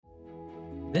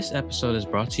This episode is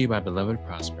brought to you by Beloved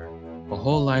Prosper, a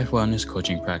whole life wellness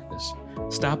coaching practice.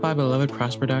 Stop by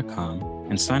belovedprosper.com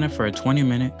and sign up for a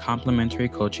 20-minute complimentary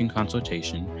coaching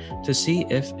consultation to see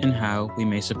if and how we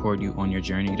may support you on your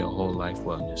journey to whole life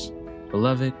wellness.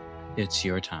 Beloved, it's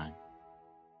your time.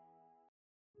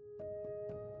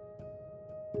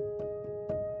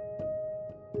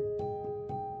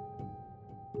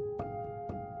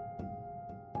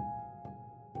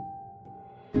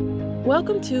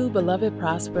 Welcome to Beloved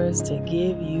Prospers to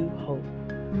Give You Hope,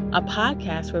 a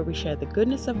podcast where we share the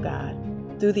goodness of God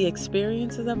through the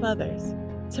experiences of others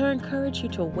to encourage you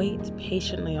to wait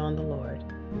patiently on the Lord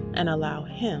and allow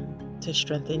Him to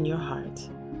strengthen your heart.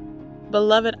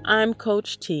 Beloved, I'm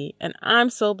Coach T, and I'm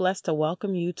so blessed to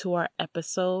welcome you to our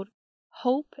episode,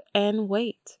 Hope and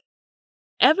Wait.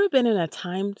 Ever been in a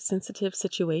time-sensitive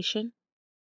situation?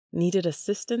 Needed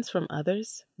assistance from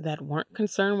others that weren't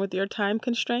concerned with your time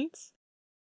constraints?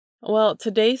 Well,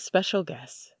 today's special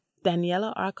guest,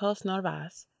 Daniela Arcos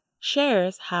Narvas,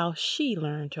 shares how she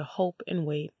learned to hope and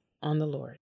wait on the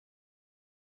Lord.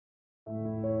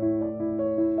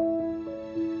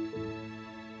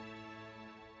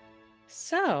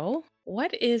 So,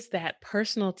 what is that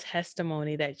personal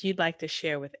testimony that you'd like to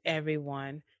share with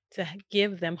everyone to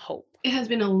give them hope? It has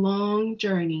been a long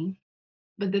journey,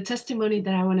 but the testimony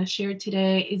that I want to share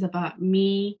today is about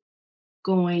me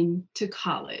going to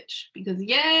college because,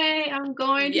 yay, I'm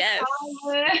going to Yes.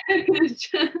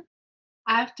 college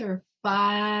after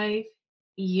 5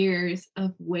 years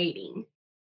of waiting.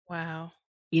 Wow.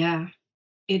 Yeah,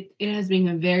 it has been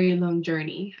a very long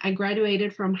journey. I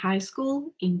graduated from high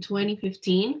school in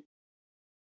 2015.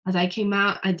 As I came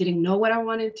out, I didn't know what I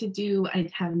wanted to do.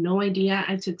 I have no idea.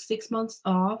 I took 6 months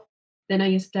off. Then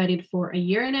I studied for a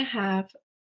year and a half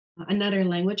another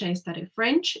language. I studied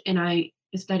French and I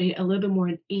studied a little bit more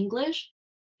in English.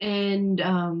 And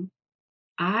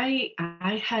I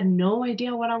had no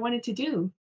idea what I wanted to do.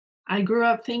 I grew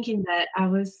up thinking that I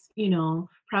was,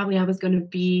 probably I was going to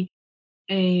be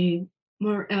a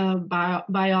more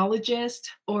biologist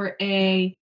or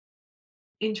a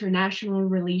international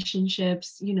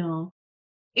relationships.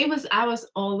 I was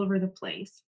all over the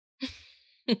place.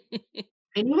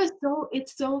 And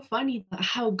it's so funny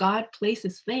how God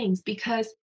places things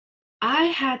because I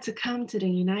had to come to the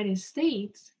United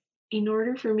States in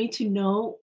order for me to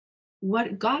know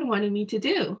what God wanted me to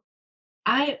do.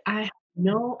 I had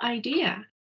no idea.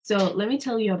 So let me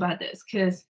tell you about this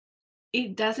because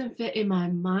it doesn't fit in my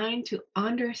mind to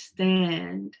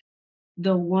understand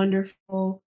the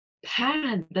wonderful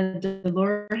path that the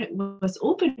Lord was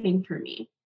opening for me.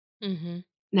 Mm-hmm.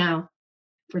 Now,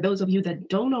 for those of you that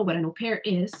don't know what an au pair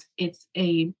is, it's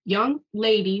a young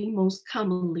lady, most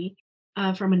commonly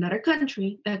from another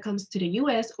country, that comes to the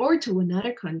US or to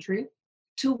another country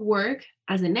to work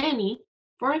as a nanny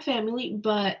for a family,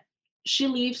 but she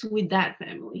lives with that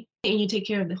family and you take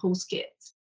care of the host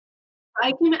kids.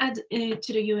 I came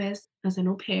to the US as an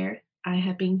au pair. I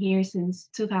have been here since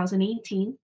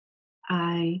 2018.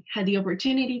 I had the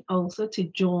opportunity also to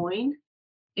join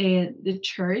the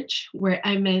church where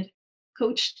I met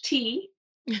Coach T,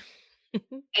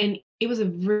 and it was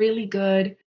a really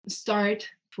good start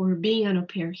for being an au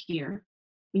pair here.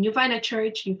 When you find a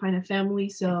church, you find a family.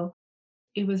 So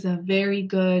it was a very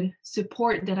good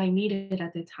support that I needed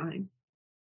at the time.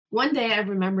 One day I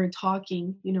remember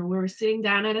talking, we were sitting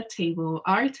down at a table,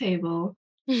 our table,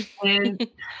 and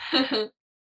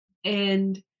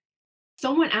and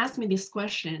someone asked me this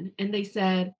question and they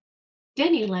said,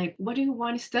 Denny, like, what do you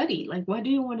want to study? Like, what do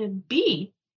you want to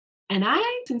be? And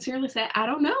I sincerely said, I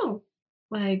don't know.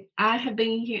 Like, I have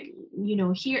been here,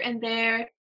 here and there.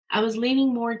 I was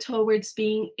leaning more towards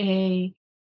being a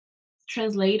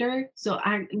translator. So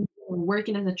I'm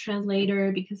working as a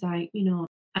translator because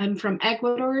I'm from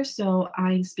Ecuador, so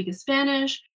I speak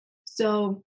Spanish.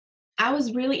 So I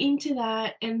was really into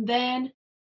that. And then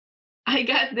I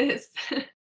got this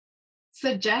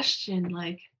suggestion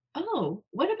like, oh,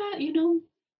 what about,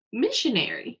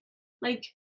 missionary? Like,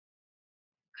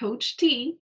 Coach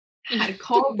T had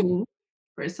called me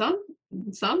for some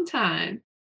time,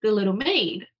 the little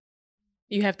maid.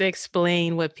 You have to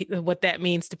explain what that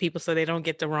means to people so they don't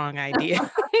get the wrong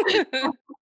idea.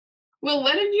 Well,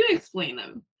 why don't you explain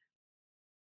them?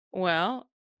 Well,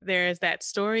 there's that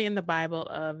story in the Bible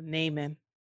of Naaman.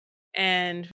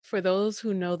 And for those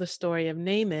who know the story of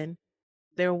Naaman,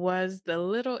 there was the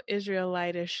little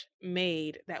Israelitish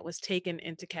maid that was taken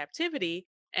into captivity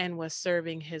and was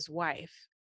serving his wife.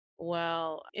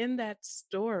 Well, in that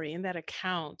story, in that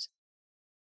account,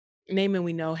 Naaman,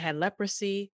 we know, had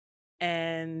leprosy,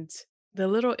 and the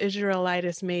little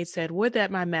Israelitish maid said, "Would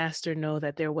that my master know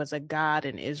that there was a God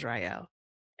in Israel."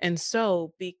 And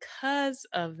so, because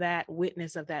of that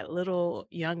witness of that little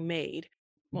young maid,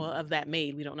 well, of that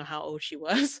maid, we don't know how old she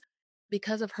was,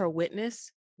 because of her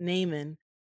witness, Naaman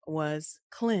was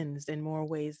cleansed in more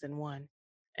ways than one.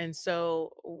 And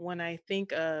so, when I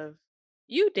think of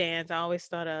you, Dance, I always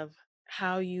thought of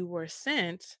how you were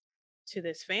sent to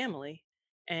this family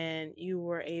and you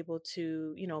were able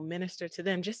to, minister to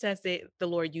them just as the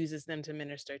Lord uses them to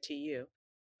minister to you.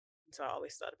 So I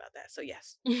always thought about that. So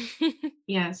yes.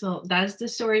 Yeah, so that's the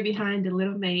story behind the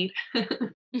little maid.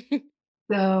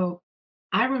 So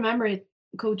I remember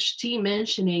Coach T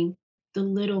mentioning the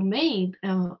little maid,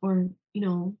 or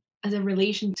as a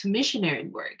relation to missionary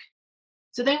work.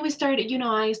 So then we started,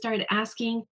 I started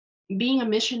asking, being a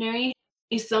missionary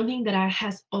is something that I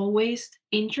has always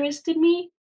interested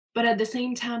me, but at the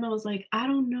same time I was like, I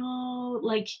don't know,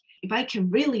 like if I can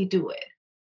really do it.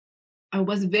 I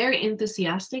was very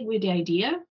enthusiastic with the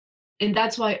idea, and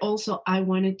that's why also I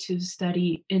wanted to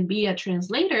study and be a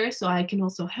translator so I can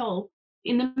also help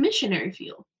in the missionary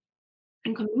field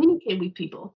and communicate with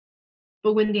people.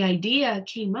 But when the idea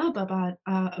came up about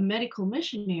a medical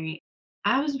missionary,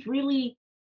 I was really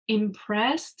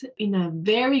impressed in a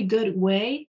very good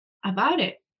way about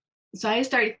it. So I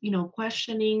started,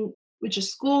 questioning which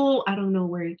is school. I don't know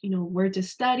where to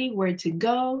study, where to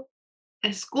go.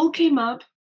 And school came up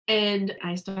and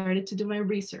I started to do my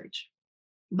research.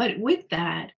 But with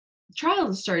that,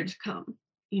 trials started to come.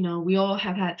 We all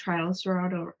have had trials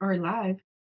throughout our life,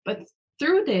 but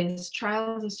through this,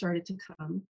 trials have started to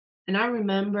come. And I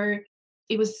remember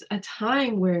it was a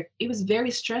time where it was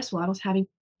very stressful. I was having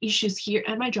issues here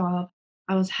at my job.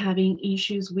 I was having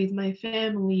issues with my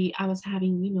family. I was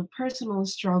having, personal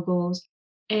struggles.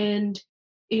 And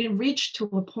it reached to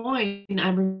a point, I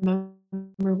remember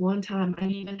one time I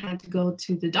even had to go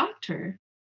to the doctor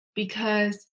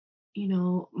because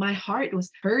my heart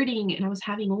was hurting and I was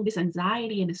having all this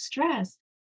anxiety and stress.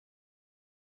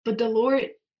 But the Lord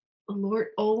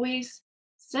always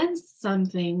sends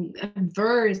something, a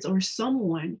verse or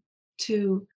someone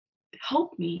to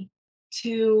help me,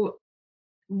 to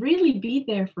really be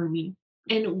there for me.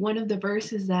 And one of the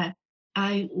verses that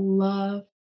I love,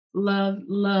 love,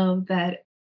 love that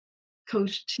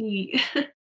Coach T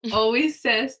always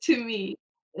says to me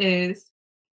is,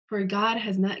 for God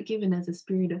has not given us a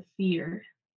spirit of fear,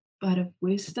 but of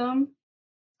wisdom,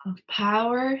 of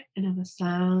power, and of a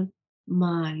sound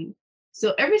mind.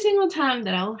 So every single time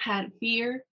that I had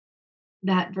fear,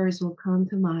 that verse will come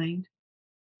to mind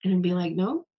and be like,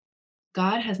 no,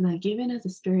 God has not given us a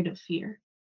spirit of fear.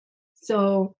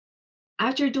 So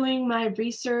after doing my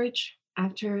research,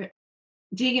 after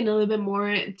digging a little bit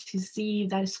more to see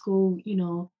that school,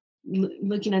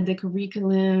 looking at the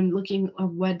curriculum, looking at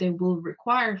what they will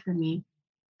require for me,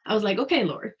 I was like, okay,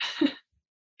 Lord,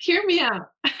 hear me out.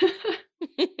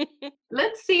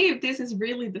 Let's see if this is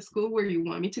really the school where you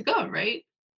want me to go, right?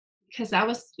 Because I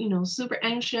was, super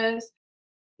anxious.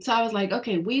 So I was like,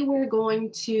 okay, we were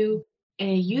going to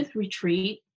a youth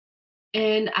retreat.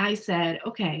 And I said,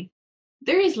 okay,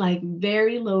 there is like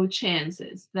very low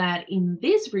chances that in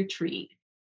this retreat,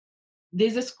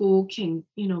 this school can,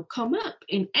 come up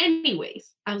in any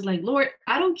ways. I was like, Lord,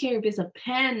 I don't care if it's a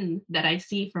pen that I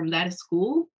see from that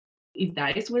school. If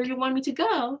that is where you want me to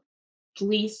go,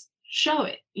 please show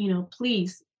it.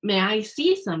 Please, may I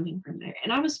see something from there?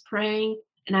 And I was praying,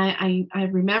 and I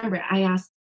remember I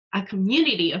asked a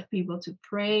community of people to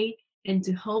pray and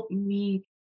to help me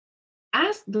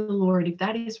ask the Lord if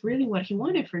that is really what He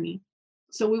wanted for me.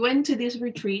 So we went to this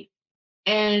retreat,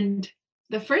 and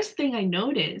the first thing I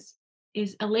noticed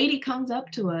is a lady comes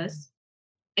up to us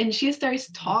and she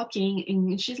starts talking,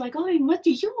 and she's like, oh, and what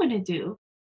do you want to do?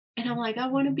 And I'm like, I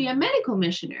want to be a medical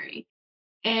missionary.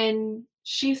 And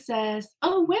she says,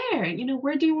 oh, where?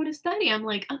 Where do you want to study? I'm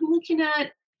like, I'm looking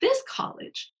at this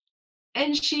college.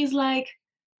 And she's like,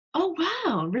 oh,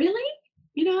 wow, really?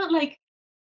 Like,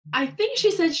 I think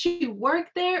she said she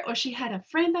worked there or she had a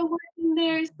friend that worked in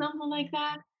there, something like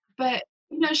that. But,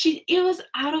 it was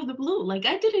out of the blue. Like,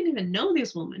 I didn't even know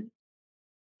this woman.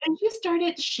 And she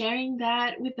started sharing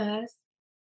that with us.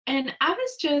 And I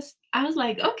was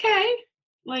like, okay,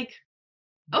 like,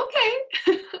 okay.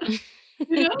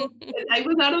 I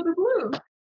was out of the blue.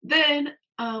 Then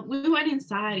we went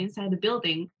inside the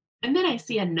building, and then I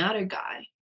see another guy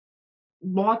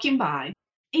walking by,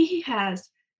 and he has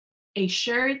a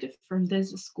shirt from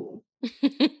this school.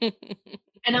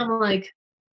 And I'm like,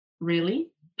 really?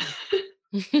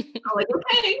 I'm like,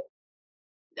 okay,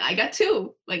 I got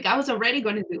two. Like, I was already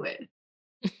going to do it.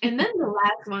 And then the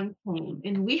last one came,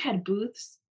 and we had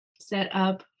booths set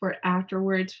up for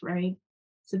afterwards, right?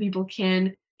 So people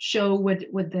can show what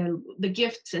the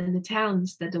gifts and the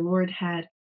talents that the Lord had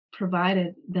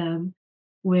provided them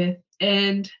with.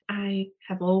 And I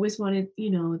have always wanted,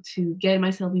 to get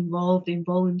myself involved in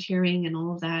volunteering and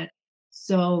all of that.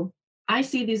 So I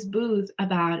see this booth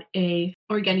about a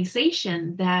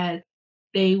organization that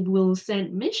they will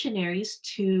send missionaries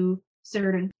to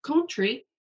certain country.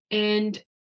 And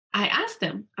I asked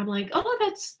them, I'm like, oh,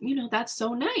 that's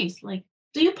so nice. Like,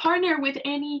 do you partner with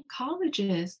any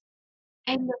colleges?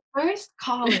 And the first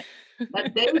college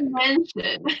that they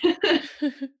mentioned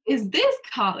is this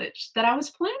college that I was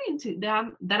planning to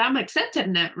that I'm accepted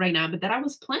in that right now, but that I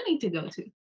was planning to go to.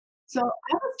 So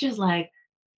I was just like,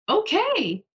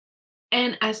 okay.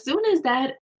 And as soon as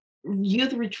that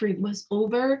youth retreat was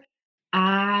over,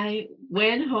 I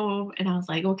went home and I was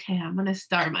like, okay, I'm gonna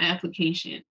start my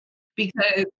application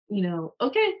because,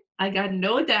 okay, I got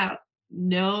no doubt,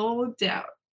 no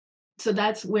doubt. So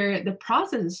that's where the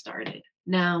process started.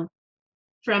 Now,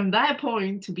 from that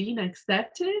point to being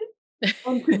accepted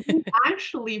and to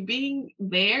actually being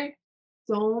there,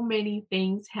 so many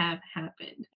things have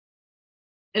happened.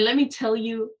 And let me tell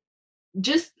you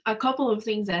just a couple of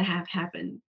things that have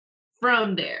happened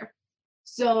from there.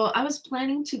 So I was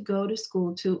planning to go to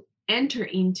school to enter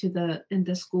into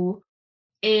the school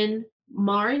in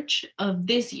March of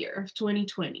this year of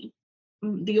 2020.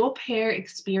 The au pair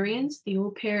experience, the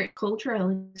au pair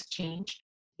cultural exchange,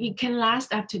 it can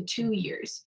last up to 2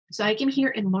 years. So I came here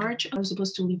in March. I was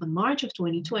supposed to leave in March of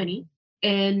 2020.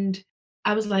 And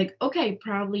I was like, okay,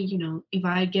 probably, if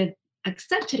I get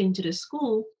accepted into the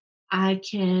school, I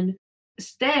can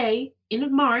stay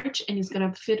in March and it's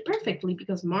gonna fit perfectly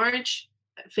because March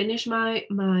finish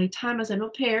my time as an au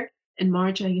pair and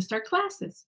March I start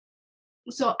classes.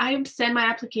 So I send my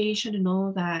application and all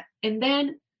of that. And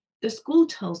then the school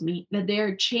tells me that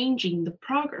they're changing the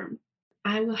program.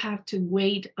 I will have to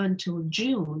wait until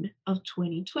June of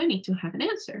 2020 to have an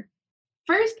answer.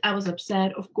 First, I was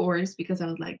upset, of course, because I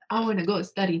was like, I want to go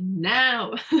study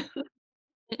now.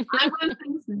 I want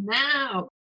things now.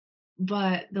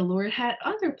 But the Lord had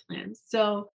other plans.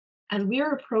 So as we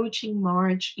are approaching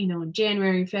March,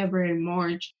 January, February,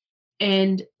 March,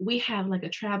 and we have like a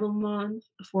travel month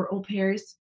for au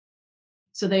pairs.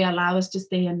 So they allow us to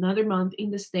stay another month in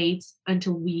the States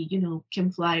until we,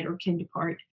 can fly or can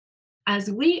depart.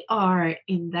 As we are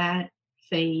in that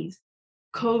phase,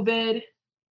 COVID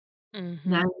Mhm.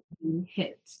 19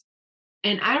 hits.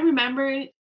 And I remember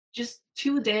just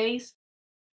 2 days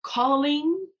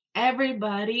calling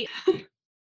everybody,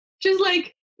 just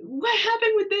like, what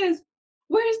happened with this?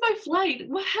 Where is my flight?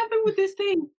 What happened with this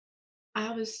thing?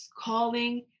 I was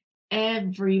calling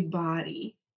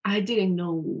everybody. I didn't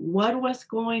know what was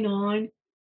going on.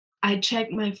 I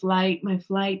checked my flight. My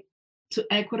flight to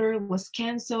Ecuador was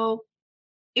canceled.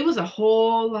 It was a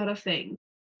whole lot of things.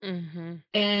 Mhm.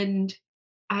 And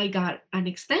I got an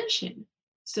extension.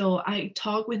 So I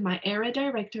talked with my area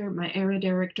director. My area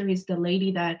director is the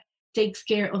lady that takes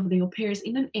care of the au pairs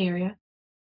in an area.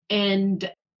 And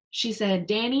she said,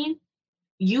 Danny,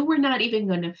 you were not even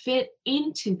going to fit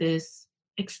into this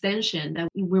extension that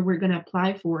we were going to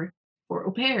apply for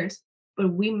au pairs,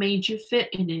 but we made you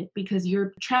fit in it because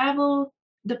your travel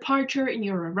departure and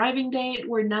your arriving date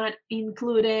were not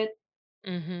included.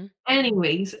 Mhm.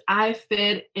 Anyways, I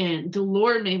fit in. The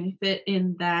Lord made me fit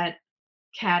in that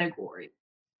category.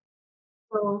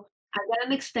 So I got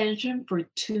an extension for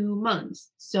 2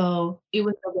 months. So it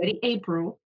was already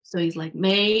April. So it's like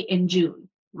May and June,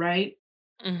 right?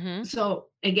 Mhm. So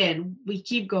again, we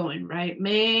keep going, right?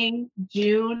 May,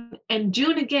 June, and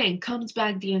June again comes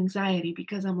back the anxiety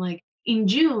because I'm like, in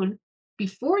June,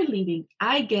 before leaving,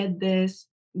 I get this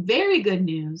very good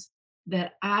news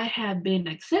that I have been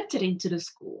accepted into the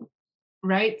school,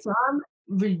 right? So I'm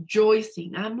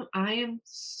rejoicing. I am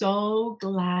so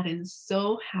glad and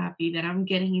so happy that I'm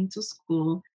getting into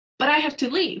school, but I have to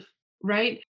leave,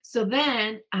 right? So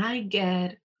then I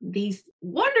get these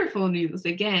wonderful news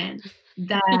again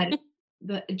that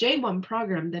the J1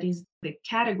 program, that is the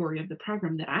category of the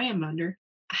program that I am under,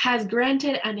 has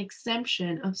granted an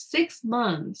exemption of 6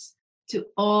 months to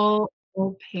all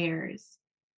au pairs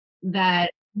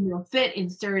that fit in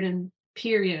certain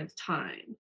period of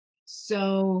time.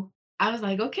 So I was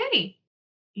like, okay,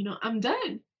 I'm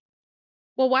done.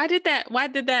 Well, why did that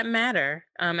matter,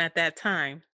 at that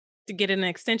time? To get an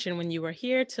extension when you were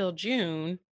here till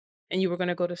June and you were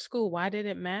gonna go to school, why did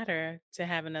it matter to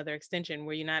have another extension?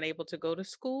 Were you not able to go to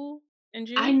school in I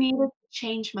June? needed to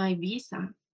change my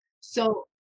visa. So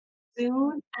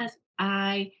soon as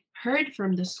I heard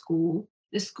from the school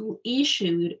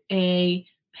issued a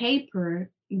paper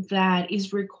that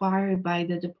is required by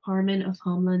the Department of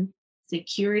Homeland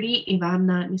Security, if I'm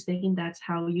not mistaken, that's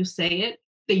how you say it.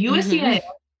 The USCIS,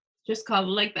 Mhm. just call it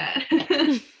like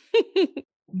that.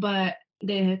 But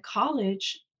the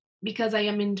college, because I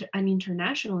am an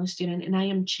international student and I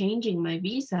am changing my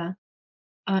visa,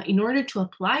 in order to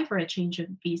apply for a change of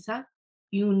visa,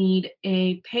 you need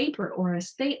a paper or a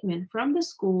statement from the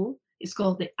school. It's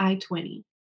called the I-20,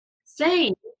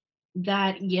 saying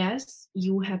that yes,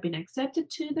 you have been accepted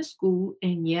to the school,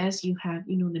 and yes, you have,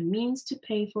 the means to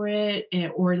pay for it,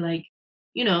 or like,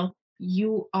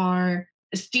 you are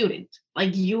a student,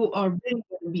 like you are really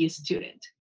going to be a student.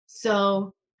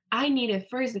 So I needed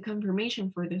first the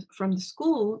confirmation from the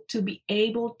school to be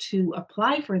able to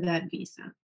apply for that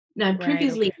visa. Now, Right,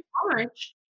 previously okay. in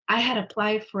March, I had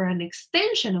applied for an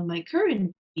extension of my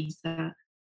current visa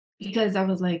because I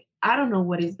was like, I don't know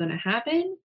what is going to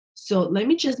happen. So let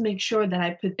me just make sure that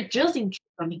I put just in case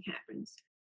something happens.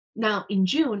 Now in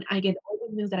June, I get all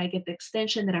the news that I get the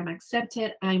extension, that I'm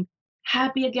accepted. I'm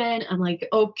happy again. I'm like,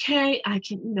 okay, I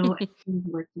can, everything's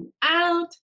working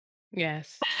out.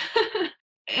 Yes.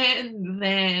 And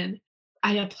then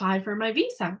I apply for my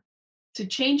visa to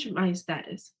change my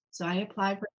status. So I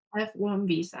applied for F1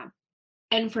 visa.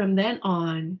 And from then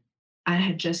on, I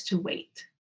had just to wait.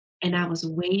 And I was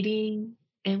waiting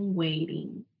and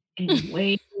waiting and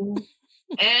waiting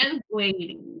and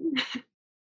waiting.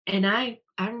 And I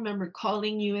remember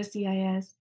calling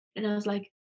USCIS and I was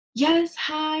like, "Yes,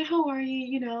 hi, how are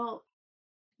you?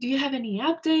 Do you have any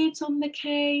updates on the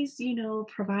case?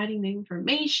 Providing the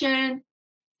information."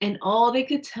 And all they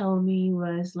could tell me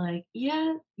was like,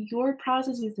 "Yeah, your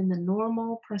process is in the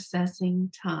normal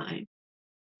processing time."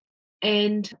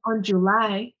 And on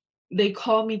July, they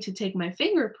called me to take my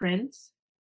fingerprints.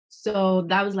 So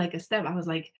that was like a step. I was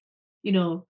like, you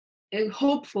know,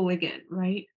 hopeful again,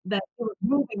 right? That we were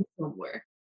moving somewhere.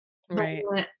 But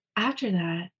Right. after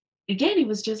that, again, it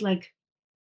was just like,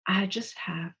 I just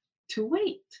have to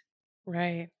wait.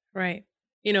 Right, right.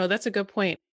 That's a good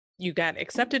point. You got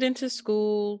accepted into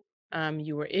school.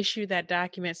 You were issued that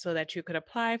document so that you could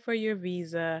apply for your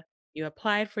visa. You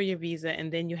applied for your visa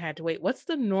and then you had to wait. What's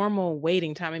the normal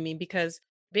waiting time? I mean, because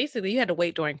basically you had to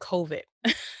wait during COVID.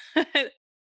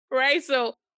 Right?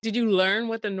 So, did you learn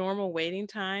what the normal waiting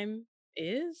time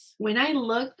is? When I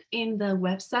looked in the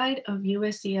website of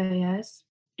USCIS,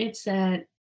 it said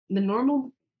the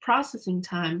normal processing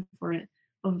time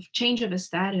of change of a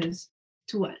status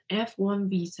to an F1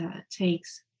 visa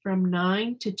takes from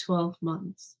 9 to 12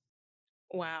 months.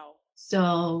 Wow.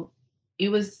 So it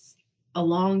was a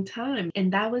long time.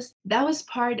 And that was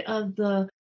part of the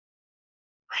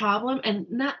problem, and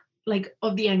not like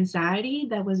of the anxiety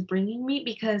that was bringing me,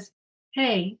 because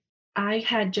hey, I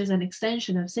had just an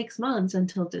extension of 6 months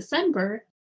until December.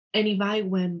 And if I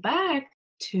went back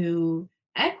to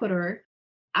Ecuador,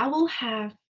 I will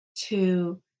have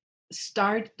to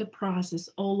start the process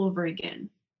all over again.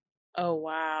 Oh,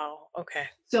 wow. Okay.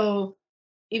 So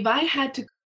if I had to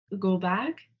go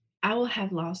back, I would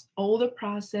have lost all the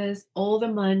process, all the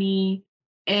money,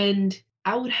 and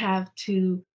I would have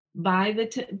to buy the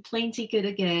plane ticket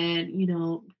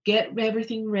again, get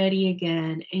everything ready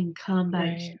again and come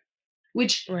back, Right.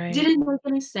 which Right. didn't make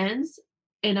any sense.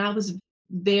 And I was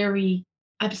very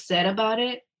upset about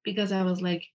it because I was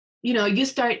like, you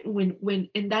start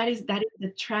and that is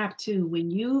the trap too. When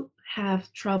you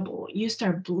have trouble, you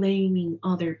start blaming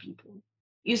other people.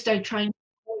 You start trying to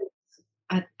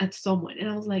point at someone. And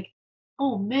I was like,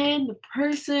 oh man,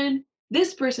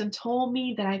 this person told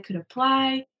me that I could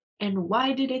apply. And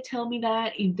why did they tell me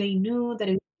that if they knew that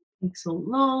it would take so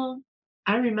long?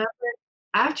 I remember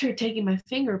after taking my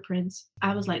fingerprints,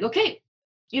 I was like, okay,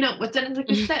 what's the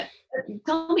next step?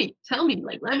 Tell me,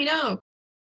 like, let me know.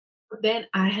 But then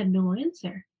I had no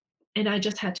answer. And I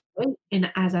just had to wait.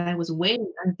 And as I was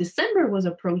waiting, as December was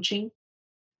approaching,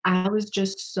 I was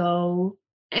just so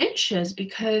anxious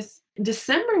because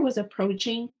December was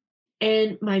approaching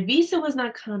and my visa was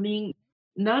not coming.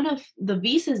 None of the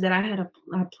visas that I had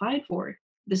applied for,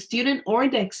 the student or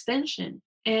the extension.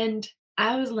 And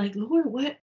I was like, Lord, what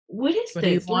is What do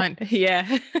you this? Like, want? Yeah.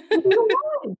 what do you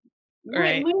want? What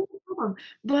Right. what is the problem?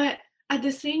 But at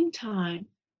the same time,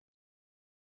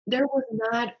 there was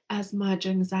not as much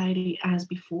anxiety as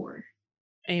before.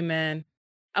 Amen.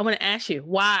 I wanna ask you,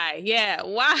 why? Yeah,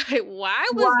 why? Why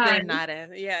was Why? there not a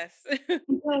yes.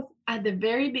 Because at the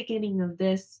very beginning of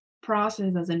this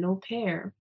process as an au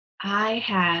pair, I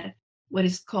had what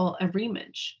is called a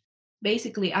rematch.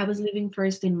 Basically, I was living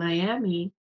first in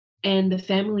Miami, and the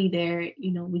family there,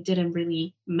 we didn't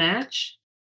really match.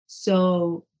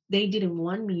 So they didn't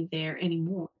want me there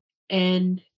anymore.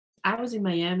 And I was in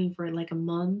Miami for like a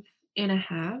month and a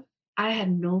half. I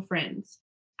had no friends.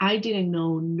 I didn't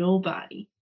know nobody.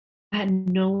 I had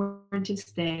nowhere to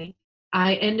stay.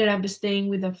 I ended up staying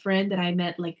with a friend that I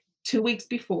met like 2 weeks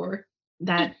before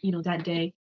that, that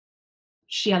day.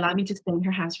 She allowed me to stay in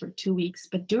her house for 2 weeks,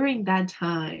 but during that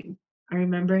time, I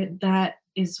remember that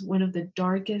is one of the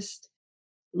darkest,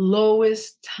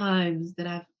 lowest times that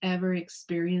I've ever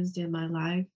experienced in my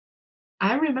life.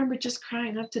 I remember just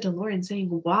crying up to the Lord and saying,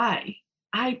 "Why?"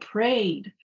 I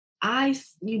prayed.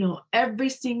 Every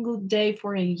single day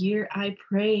for a year, I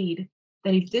prayed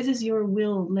that if this is your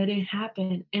will, let it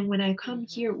happen. And when I come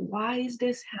Mhm. here, why is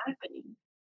this happening?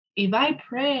 If I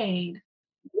prayed,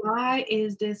 why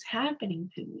is this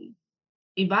happening to me?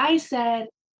 If I said,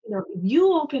 if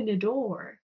you open the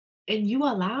door and you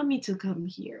allow me to come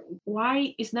here,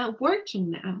 why it's not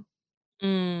working now?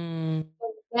 Mm.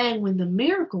 Then when the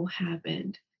miracle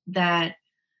happened, that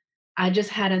I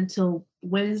just had until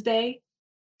Wednesday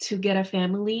to get a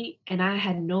family, and I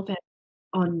had no family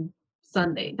on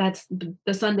Sunday. That's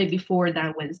the Sunday before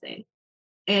that Wednesday.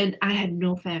 And I had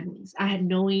no families. I had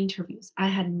no interviews. I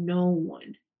had no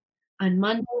one. On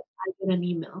Monday, I get an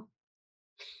email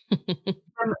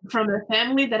from a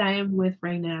family that I am with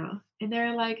right now. And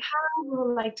they're like, "How we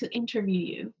would like to interview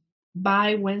you."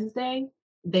 By Wednesday,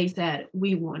 they said,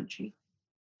 "We want you."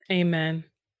 Amen.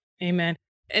 Amen.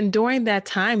 And during that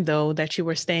time, though, that you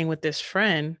were staying with this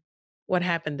friend, what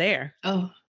happened there?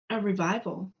 Oh, a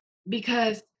revival.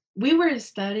 Because we were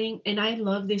studying, and I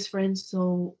love this friend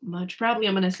so much. Probably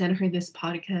I'm gonna send her this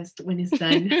podcast when it's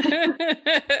done. Hi,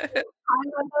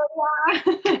 Manuela.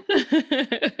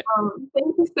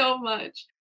 Thank you so much.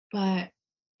 But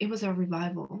it was a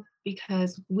revival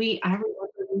because I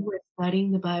remember we were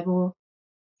studying the Bible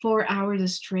 4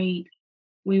 hours straight.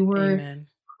 We were Amen.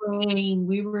 praying.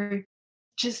 We were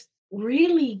just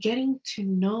really getting to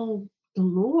know the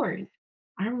Lord.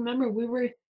 I remember we were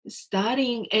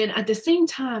studying, and at the same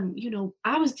time,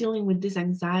 I was dealing with this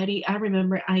anxiety. I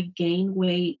remember I gained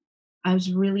weight. I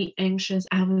was really anxious.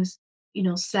 I was,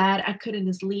 sad. I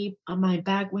couldn't sleep. My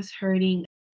back was hurting.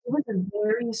 It was a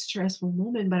very stressful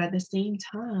moment, but at the same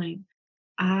time,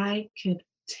 I could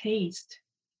taste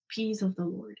peace of the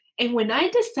Lord. And when I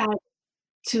decided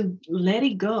to let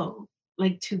it go,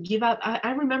 like to give up.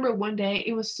 I remember one day,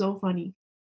 it was so funny.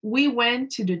 We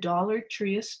went to the Dollar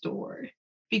Tree store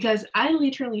because I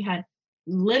literally had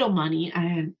little money. I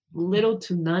had little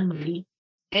to none money.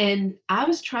 And I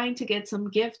was trying to get some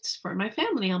gifts for my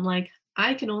family. I'm like,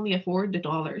 I can only afford the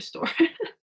dollar store.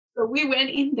 So we went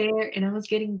in there and I was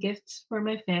getting gifts for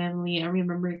my family. I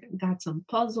remember I got some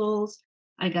puzzles.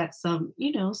 I got some,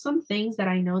 some things that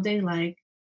I know they like.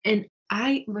 And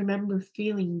I remember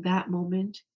feeling that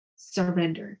moment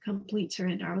surrender, complete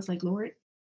surrender. I was like, Lord,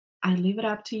 I leave it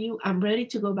up to you. I'm ready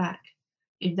to go back.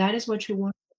 If that is what you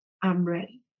want, I'm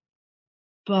ready.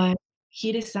 But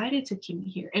he decided to keep me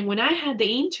here. And when I had the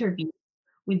interview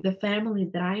with the family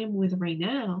that I am with right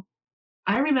now,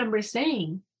 I remember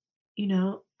saying,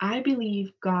 I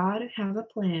believe God has a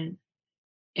plan.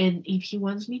 And if he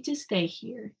wants me to stay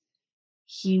here,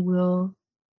 he will,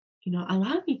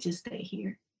 allow me to stay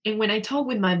here. And when I talk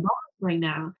with my boss right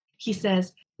now, he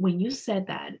says, when you said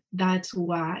that, that's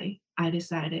why I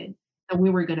decided that we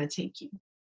were going to take you.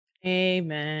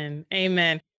 Amen.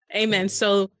 Amen. Amen.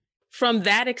 So, from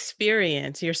that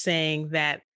experience, you're saying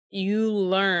that you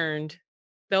learned,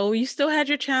 though you still had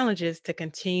your challenges, to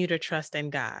continue to trust in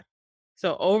God.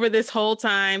 So, over this whole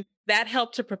time, that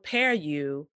helped to prepare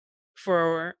you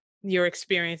for your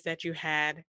experience that you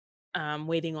had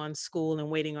waiting on school and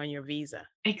waiting on your visa.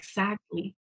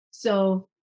 Exactly. So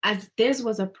as this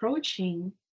was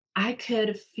approaching, I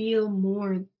could feel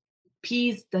more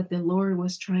peace that the Lord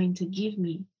was trying to give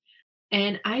me.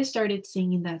 And I started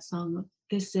singing that song of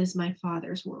This Is My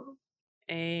Father's World.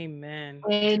 Amen.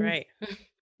 That's And right.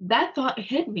 that thought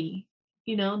hit me.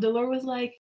 The Lord was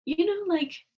like,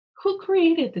 like, who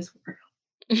created this world?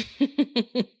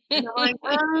 And I'm like,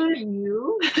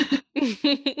 you.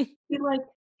 He's like,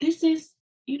 this is,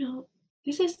 you know,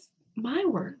 this is my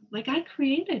work. Like I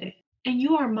created it. And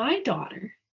you are my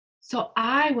daughter. So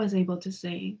I was able to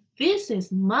say, this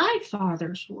is my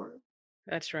father's world.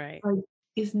 That's right. Like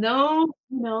it's no,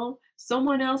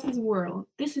 someone else's world.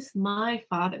 This is my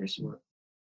father's world.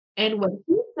 And what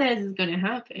he says is gonna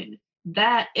happen,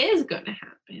 that is gonna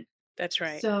happen. That's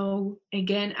right. So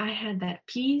again, I had that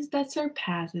peace that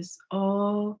surpasses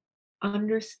all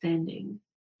understanding.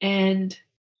 And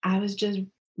I was just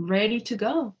ready to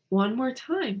go one more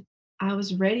time. I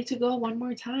was ready to go one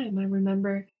more time. I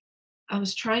remember I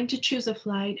was trying to choose a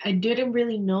flight. I didn't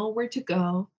really know where to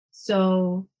go.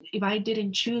 So if I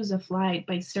didn't choose a flight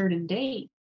by certain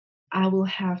date, I will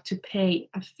have to pay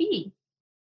a fee.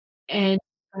 And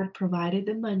God provided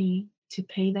the money to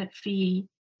pay that fee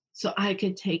so I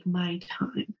could take my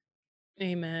time.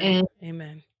 Amen. And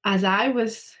Amen. as I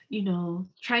was,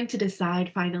 trying to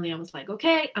decide, finally, I was like,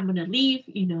 okay, I'm going to leave.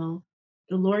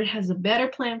 The Lord has a better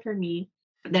plan for me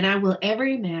than I will ever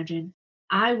imagine.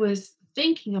 I was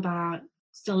thinking about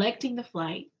selecting the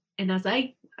flight. And as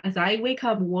I wake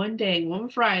up one day, one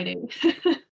Friday,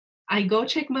 I go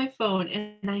check my phone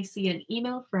and I see an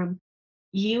email from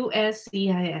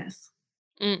USCIS.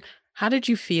 Mm. How did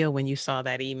you feel when you saw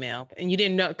that email? And you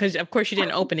didn't know, because of course you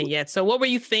didn't open it yet. So what were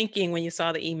you thinking when you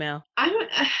saw the email? I don't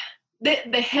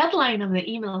the headline of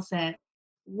the email said,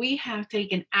 "We have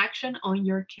taken action on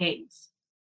your case."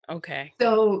 Okay.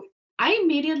 So I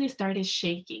immediately started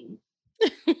shaking,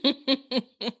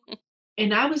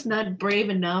 and I was not brave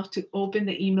enough to open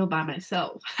the email by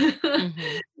myself.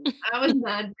 Mhm. I was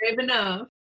not brave enough.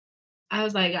 I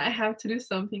was like, I have to do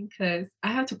something because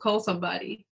I have to call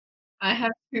somebody. I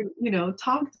have to,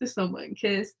 talk to someone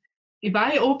because if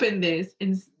I open this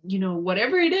and,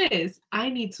 whatever it is, I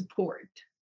need support.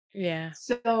 Yeah.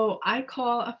 So I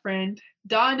call a friend,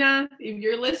 Donna, if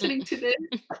you're listening to this,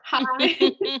 hi.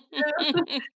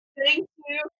 Thank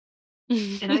you.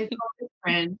 And I call this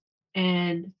friend,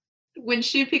 and when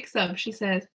she picks up, she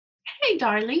says, "Hey,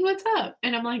 darling, what's up?"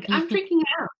 And I'm like, "I'm freaking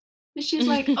out." And she's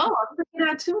like, "Oh, I'm freaking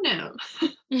out too now."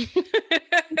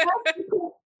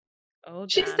 Oh,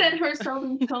 She said Donna. herself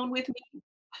in tone with me.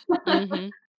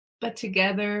 Mhm. But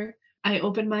together, I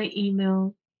opened my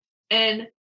email and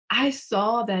I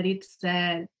saw that it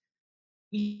said,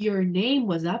 "Your name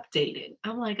was updated."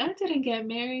 I'm like, "I didn't get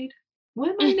married.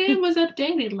 When my name was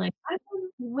updated, like, I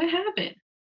don't what happened?"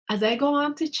 As I go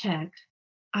on to check,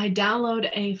 I download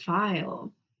a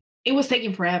file. It was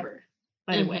taking forever,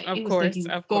 by the Mhm. way. Of It was course,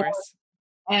 taking of course.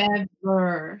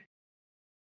 forever.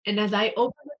 And as I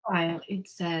open the file, it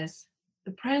says,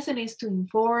 "The present is to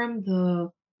inform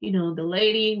the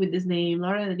lady with this name,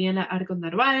 Laura Daniela Arcos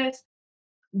Narvaez,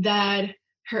 that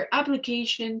her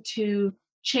application to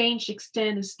change the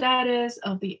extended status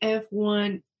of the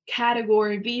F1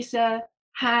 category visa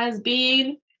has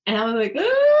been," and I was like,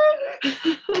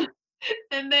 "Ah!"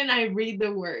 And then I read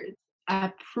the words,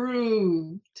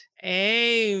 "approved."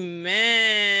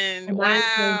 Amen. And I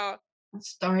just Wow.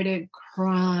 started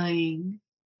crying.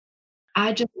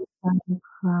 I just started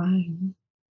crying.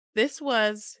 This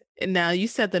was now you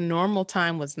said the normal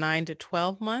time was 9 to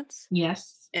 12 months,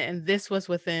 Yes. and this was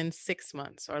within 6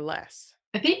 months or less.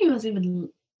 I think it was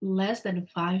even less than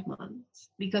 5 months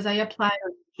because I applied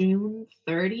on June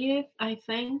 30th, I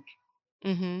think,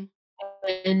 Mhm.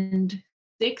 and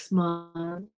 6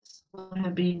 months would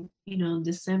have been,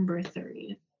 December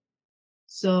 30th.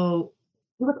 So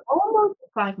it was almost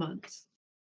 5 months.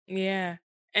 Yeah.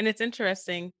 And it's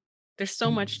interesting. There's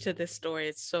so much to this story.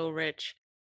 It's so rich.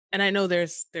 And I know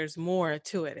there's more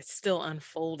to it. It's still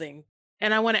unfolding.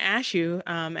 And I want to ask you,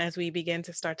 as we begin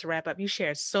to start to wrap up, you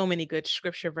shared so many good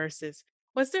scripture verses.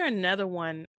 Was there another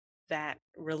one that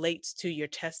relates to your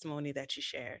testimony that you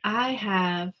shared? I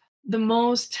have the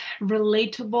most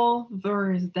relatable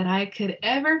verse that I could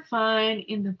ever find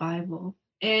in the Bible.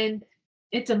 And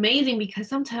it's amazing because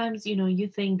sometimes, you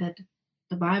think that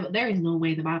there is no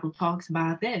way the Bible talks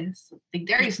about this. Like,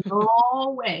 there is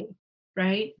no way,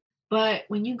 right? But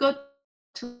when you go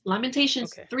to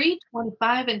Lamentations Okay.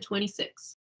 3:25 and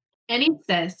 26, and it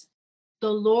says,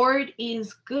 "The Lord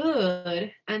is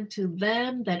good unto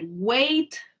them that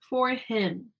wait for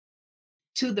him,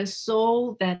 to the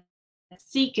soul that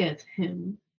seeketh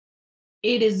him.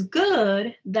 It is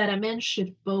good that a man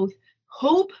should both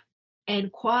hope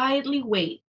and quietly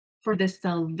wait for the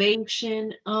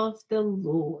salvation of the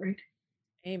Lord."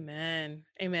 Amen.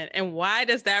 Amen. And why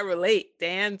does that relate,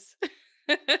 Dance?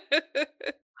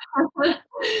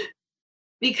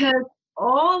 Because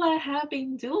all I have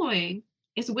been doing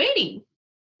is waiting.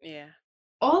 Yeah.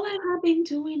 All I have been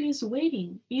doing is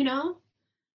waiting.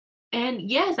 And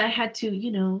yes, I had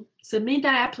to, submit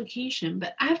that application.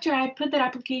 But after I put that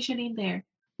application in there,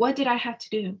 what did I have to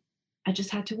do? I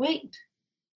just had to wait.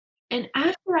 And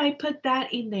after I put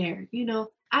that in there,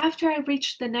 after I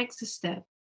reached the next step,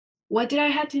 what did I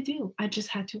have to do? I just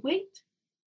had to wait.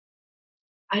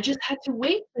 I just had to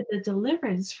wait for the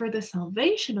deliverance, for the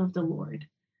salvation of the Lord.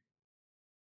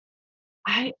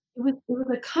 It was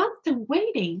a constant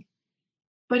waiting,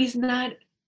 but it's not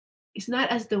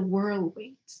as the world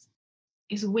waits.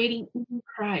 It's waiting in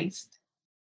Christ.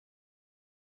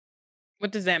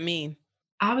 What does that mean?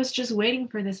 I was just waiting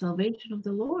for the salvation of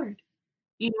the Lord,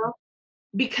 you know,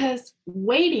 because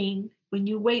waiting, when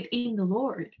you wait in the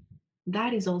Lord,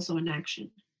 that is also an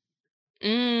action.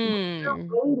 When you're Mm.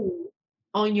 waiting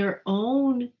on your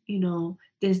own,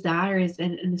 desires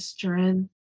and strength.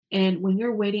 And when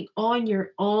you're waiting on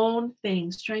your own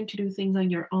things, trying to do things on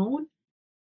your own,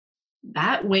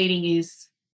 that waiting is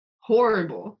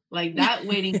horrible. Like that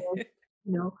waiting is,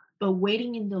 but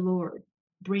waiting in the Lord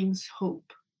brings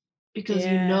hope because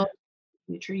Yeah, the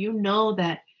future. You know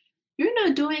that you're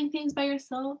not doing things by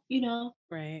yourself,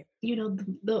 right.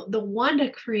 the one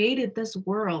that created this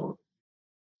world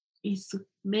is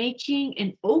making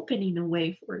and opening a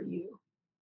way for you.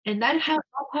 And that's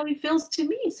how he feels to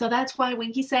me. So that's why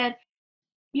when he said,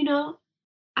 you know,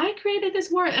 I created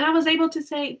this world and I was able to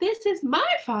say, this is my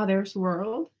father's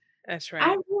world. That's I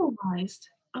right. realized,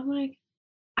 I'm like,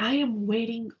 I am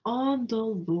waiting on the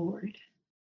Lord.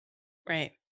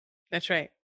 Right. That's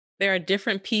right. There are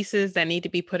different pieces that need to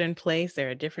be put in place. There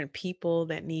are different people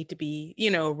that need to be,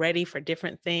 ready for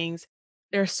different things.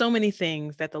 There are so many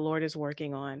things that the Lord is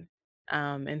working on.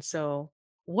 And so,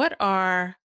 what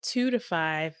are 2 to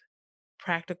 5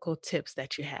 practical tips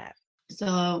that you have?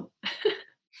 So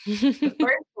the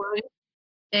first one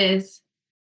is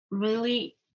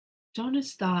really don't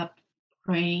stop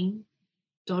praying.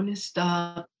 Don't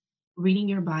stop reading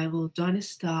your Bible. Don't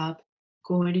stop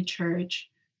going to church.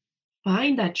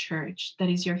 Find that church that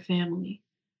is your family.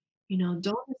 Don't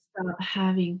stop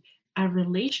having a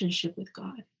relationship with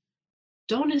God.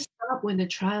 Don't stop when the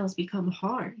trials become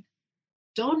hard.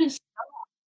 Don't stop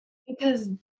because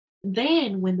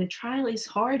then when the trial is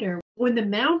harder, when the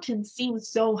mountain seems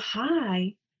so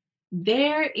high,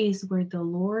 there is where the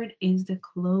Lord is the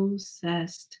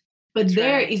closest. But That's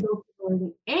there right. is also where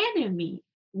the enemy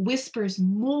whispers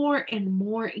more and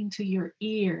more into your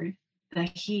ear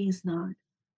that he is not.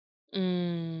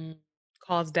 Mm,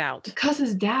 cause doubt.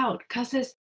 Causes doubt,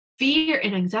 causes fear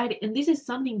and anxiety. And this is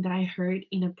something that I heard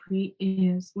in a pre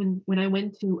is when I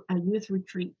went to a youth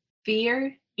retreat.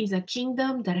 Fear is a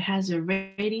kingdom that has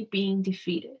already been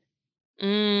defeated.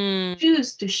 Mm,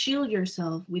 Choose to shield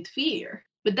yourself with fear,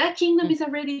 but that kingdom mm, is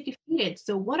already defeated.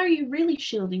 So what are you really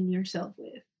shielding yourself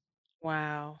with?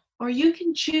 wow. Or you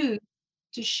can choose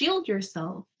to shield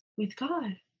yourself with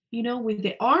God, with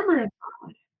the armor of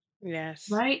God, Yes.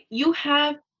 right? You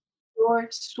have your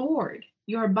sword,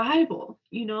 your Bible,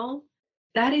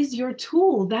 that is your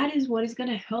tool. That is what is going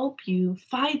to help you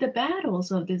fight the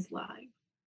battles of this life.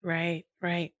 Right.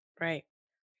 Right. Right.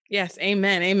 Yes,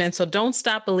 amen, amen. So don't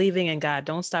stop believing in God.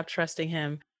 Don't stop trusting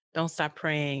Him. Don't stop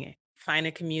praying. Find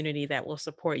a community that will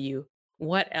support you.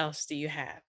 What else do you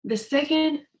have? The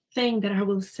second thing that I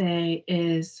will say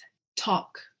is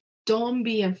talk. Don't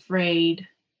be afraid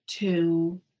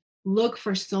to look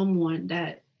for someone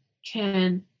that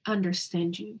can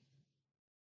understand you.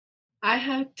 I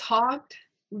have talked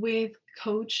with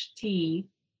Coach T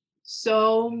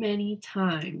so many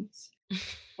times,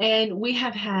 and we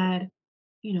have had,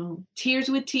 tears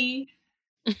with T,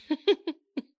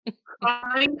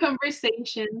 crying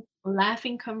conversations,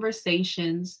 laughing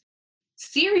conversations,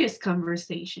 serious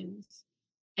conversations,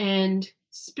 and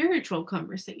spiritual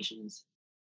conversations,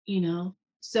 you know?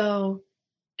 So,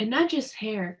 and not just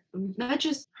her,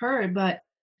 but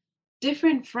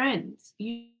different friends,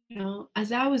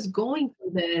 as I was going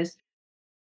through this,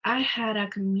 I had a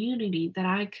community that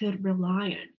I could rely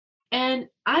on. And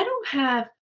I don't have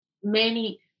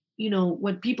many,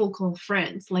 what people call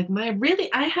friends. Like I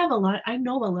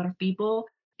know a lot of people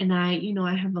and I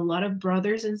have a lot of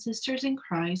brothers and sisters in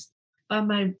Christ, but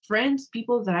my friends,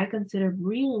 people that I consider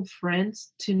real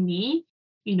friends to me,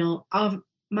 of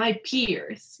my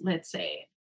peers, let's say,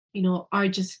 are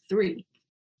just three.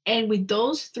 And with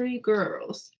those three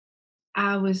girls,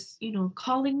 I was,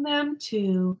 calling them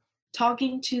to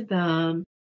talking to them,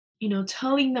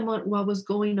 telling them what was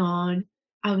going on.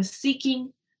 I was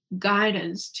seeking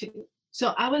guidance too.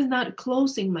 So I was not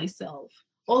closing myself.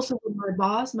 Also with my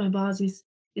boss is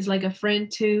like a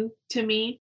friend too to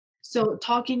me. So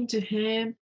talking to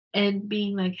him and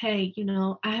being like, hey,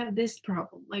 I have this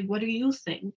problem. Like, what do you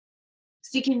think?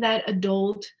 Seeking that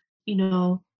adult,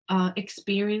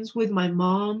 experience with my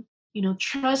mom,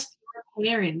 trust your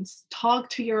parents, talk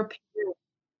to your parents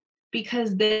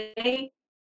because they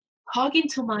talking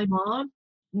to my mom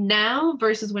now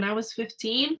versus when I was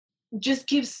 15 just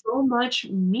gives so much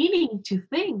meaning to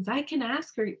things. I can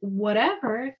ask her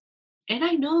whatever, and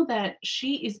I know that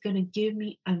she is going to give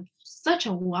me such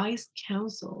a wise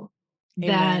counsel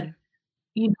that, Amen.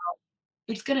 you know,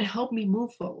 it's going to help me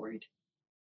move forward.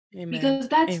 Amen. Because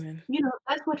that's, Amen.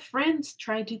 that's what friends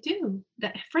try to do.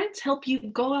 That friends help you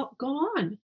go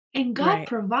on. And God Right.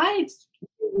 provides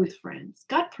you with friends.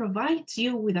 God provides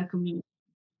you with a community.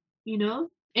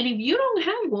 And if you don't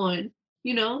have one,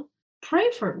 you know, pray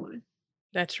for one.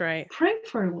 That's right. Pray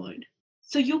for one.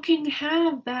 So you can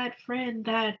have that friend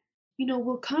that,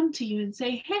 will come to you and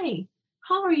say, hey,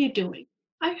 how are you doing?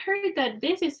 I heard that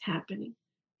this is happening.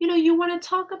 You want to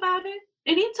talk about it?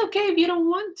 And it's okay if you don't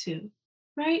want to,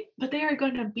 right? But they are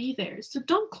going to be there. So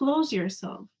don't close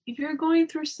yourself. If you're going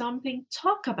through something,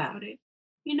 talk about it.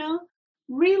 You know,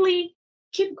 really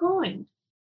keep going.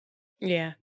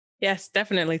 Yeah. Yes,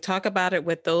 definitely. Talk about it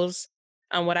with those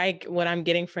what I'm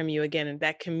getting from you again in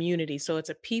that community. So it's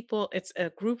a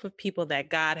group of people that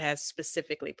God has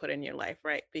specifically put in your life,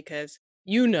 right? Because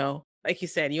like you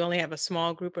said, you only have a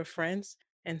small group of friends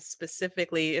and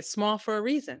specifically it's small for a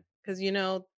reason because you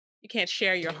can't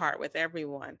share your heart with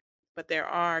everyone, but there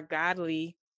are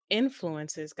godly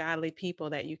influences, godly people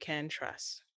that you can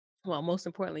trust. Well, most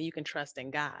importantly, you can trust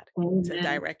in God to Amen.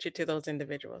 direct you to those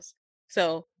individuals.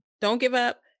 So don't give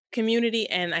up, community,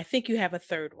 and I think you have a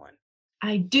third one.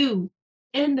 I do.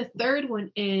 And the third one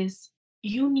is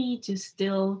you need to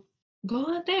still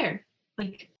go out there,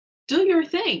 like do your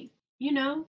thing, you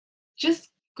know, just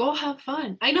go have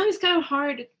fun. I know it's kind of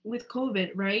hard with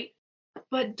COVID, right?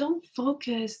 But don't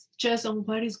focus just on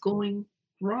what is going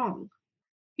wrong.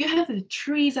 You have the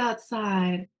trees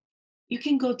outside. You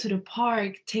can go to the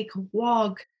park, take a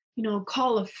walk,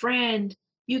 call a friend.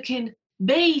 You can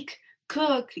bake,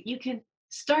 cook. You can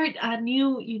start a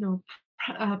new,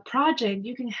 project.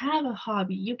 You can have a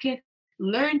hobby. You can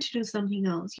learn to do something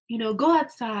else. Go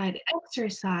outside,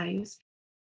 exercise.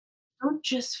 Don't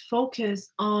just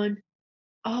focus on,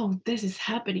 oh, this is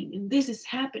happening and this is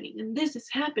happening and this is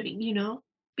happening,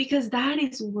 because that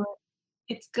is what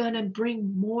it's gonna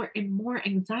bring more and more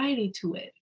anxiety to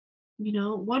it.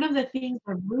 One of the things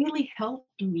that really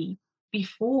helped me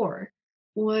before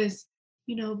was,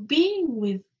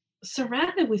 being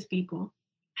surrounded with people,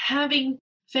 having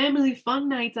family fun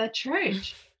nights at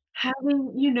church,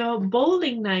 having,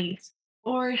 bowling nights,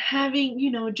 or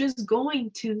having, just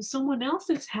going to someone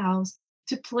else's house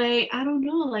to play, I don't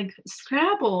know, like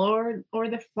Scrabble or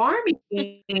the farming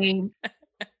game.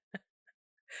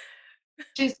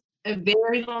 Just a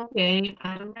very long game.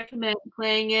 I don't recommend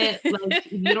playing it, like,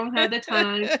 if you don't have the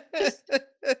time. Just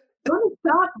wanna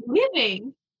stop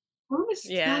living. Wanna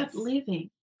stop Yes. living.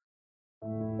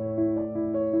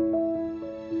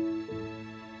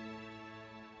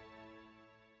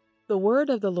 The word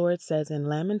of the Lord says in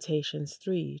Lamentations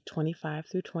 3:25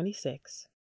 through 26,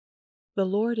 the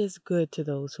Lord is good to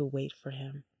those who wait for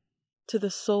him, to the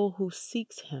soul who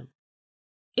seeks him.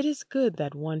 It is good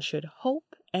that one should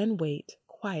hope and wait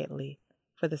quietly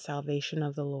for the salvation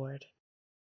of the Lord.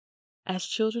 As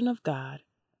children of God,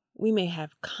 we may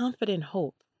have confident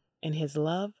hope in his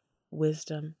love,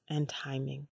 wisdom, and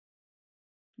timing.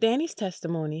 Danny's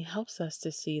testimony helps us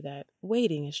to see that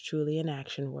waiting is truly an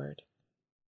action word.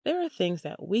 There are things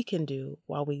that we can do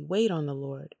while we wait on the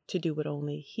Lord to do what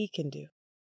only he can do.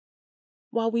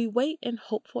 While we wait in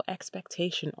hopeful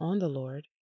expectation on the Lord,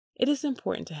 it is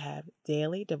important to have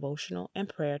daily devotional and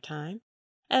prayer time,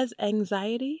 as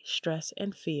anxiety, stress,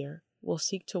 and fear will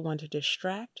seek to want to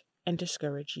distract and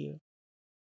discourage you.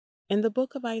 In the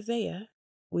book of Isaiah,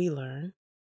 we learn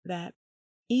that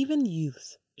even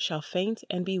youths shall faint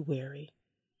and be weary,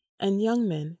 and young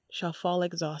men shall fall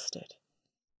exhausted.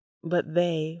 But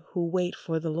they who wait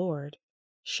for the Lord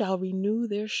shall renew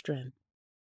their strength.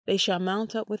 They shall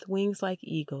mount up with wings like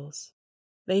eagles.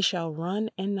 They shall run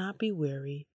and not be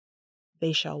weary.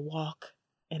 They shall walk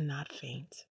and not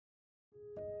faint.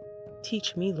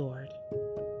 Teach me, Lord.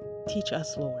 Teach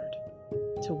us, Lord,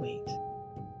 to wait.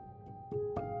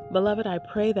 Beloved, I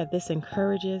pray that this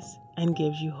encourages and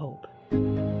gives you hope.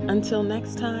 Until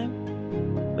next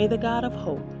time, may the God of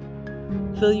hope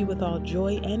fill you with all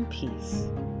joy and peace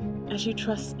as you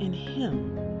trust in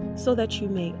him, so that you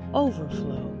may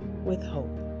overflow with hope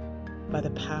by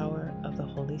the power of the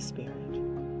Holy Spirit.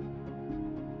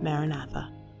 Maranatha.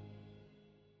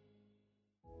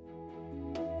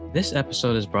 This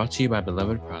episode is brought to you by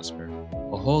Beloved Prosper,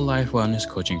 a whole life wellness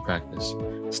coaching practice.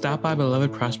 Stop by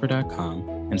belovedprosper.com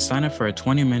and sign up for a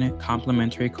 20-minute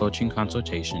complimentary coaching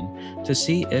consultation to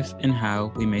see if and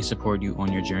how we may support you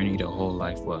on your journey to whole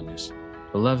life wellness.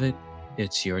 Beloved,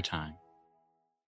 it's your time.